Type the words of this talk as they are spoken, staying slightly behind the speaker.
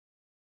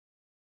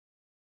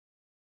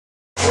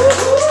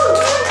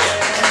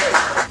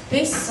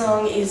This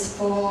song is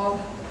for a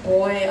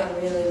boy I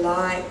really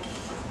like.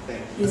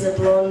 He's a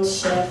blonde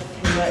chef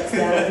who works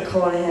down at the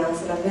corner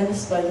house, and I've never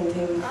spoken to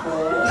him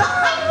before.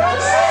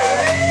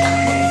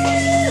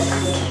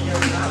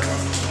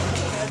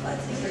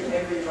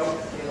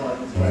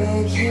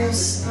 Make you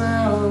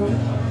smile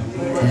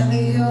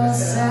whenever you're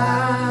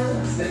sad.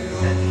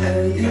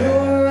 Are you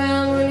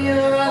around when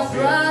your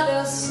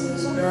arthritis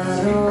is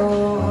bad?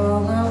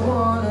 All I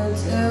wanna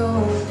do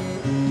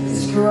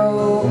is grow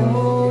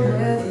old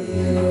with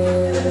you.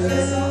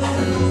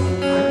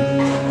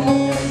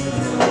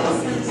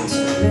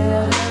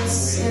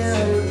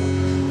 Medicine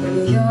when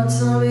your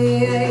tummy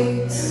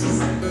aches.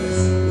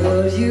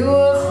 Would you a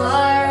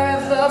fire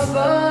if the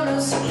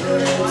furnace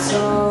burns?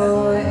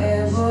 Oh,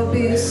 it would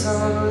be so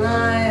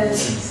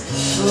nice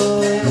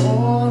growing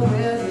old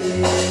with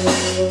you.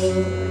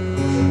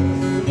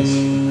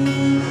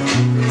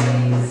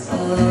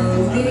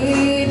 I'll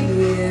need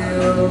you,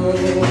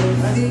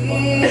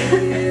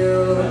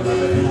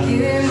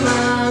 give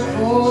my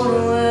cold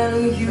when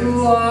you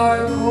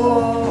are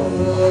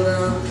cold.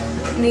 I'll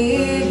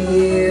need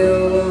you,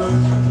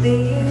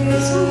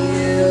 please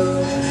you,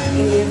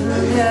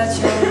 even at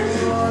your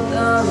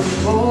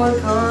remote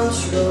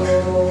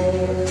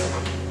control.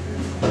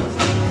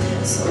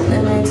 So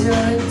let me do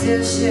the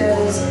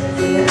dishes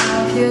in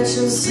our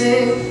kitchen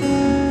sink.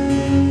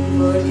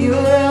 Put you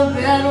to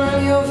bed when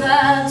you've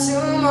had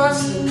too much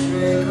to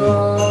drink. Oh,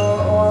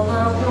 all I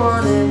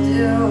wanna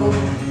do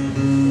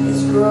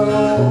is grow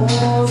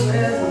old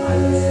with you.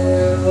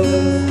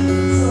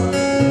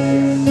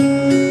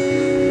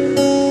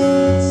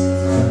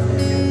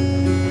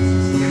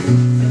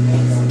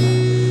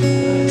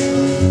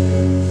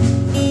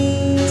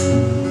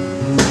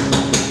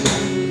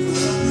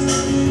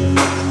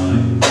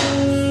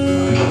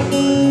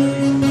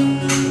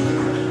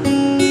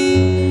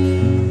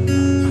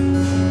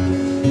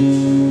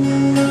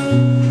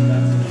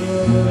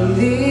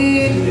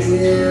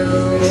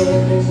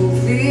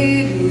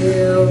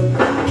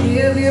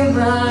 Give you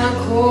my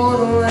cold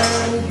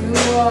when you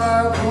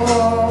are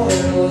cold.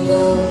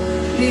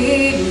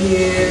 Need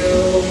you,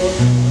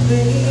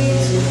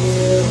 please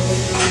you,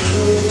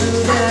 even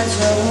that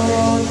you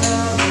won't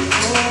have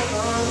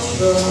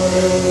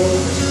control.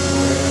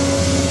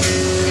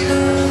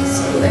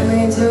 So let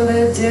me do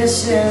the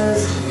dishes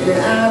in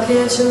our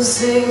kitchen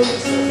sink.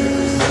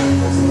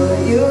 Put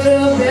you to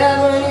bed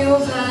when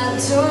you've had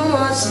too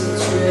much to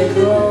drink.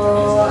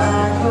 Oh,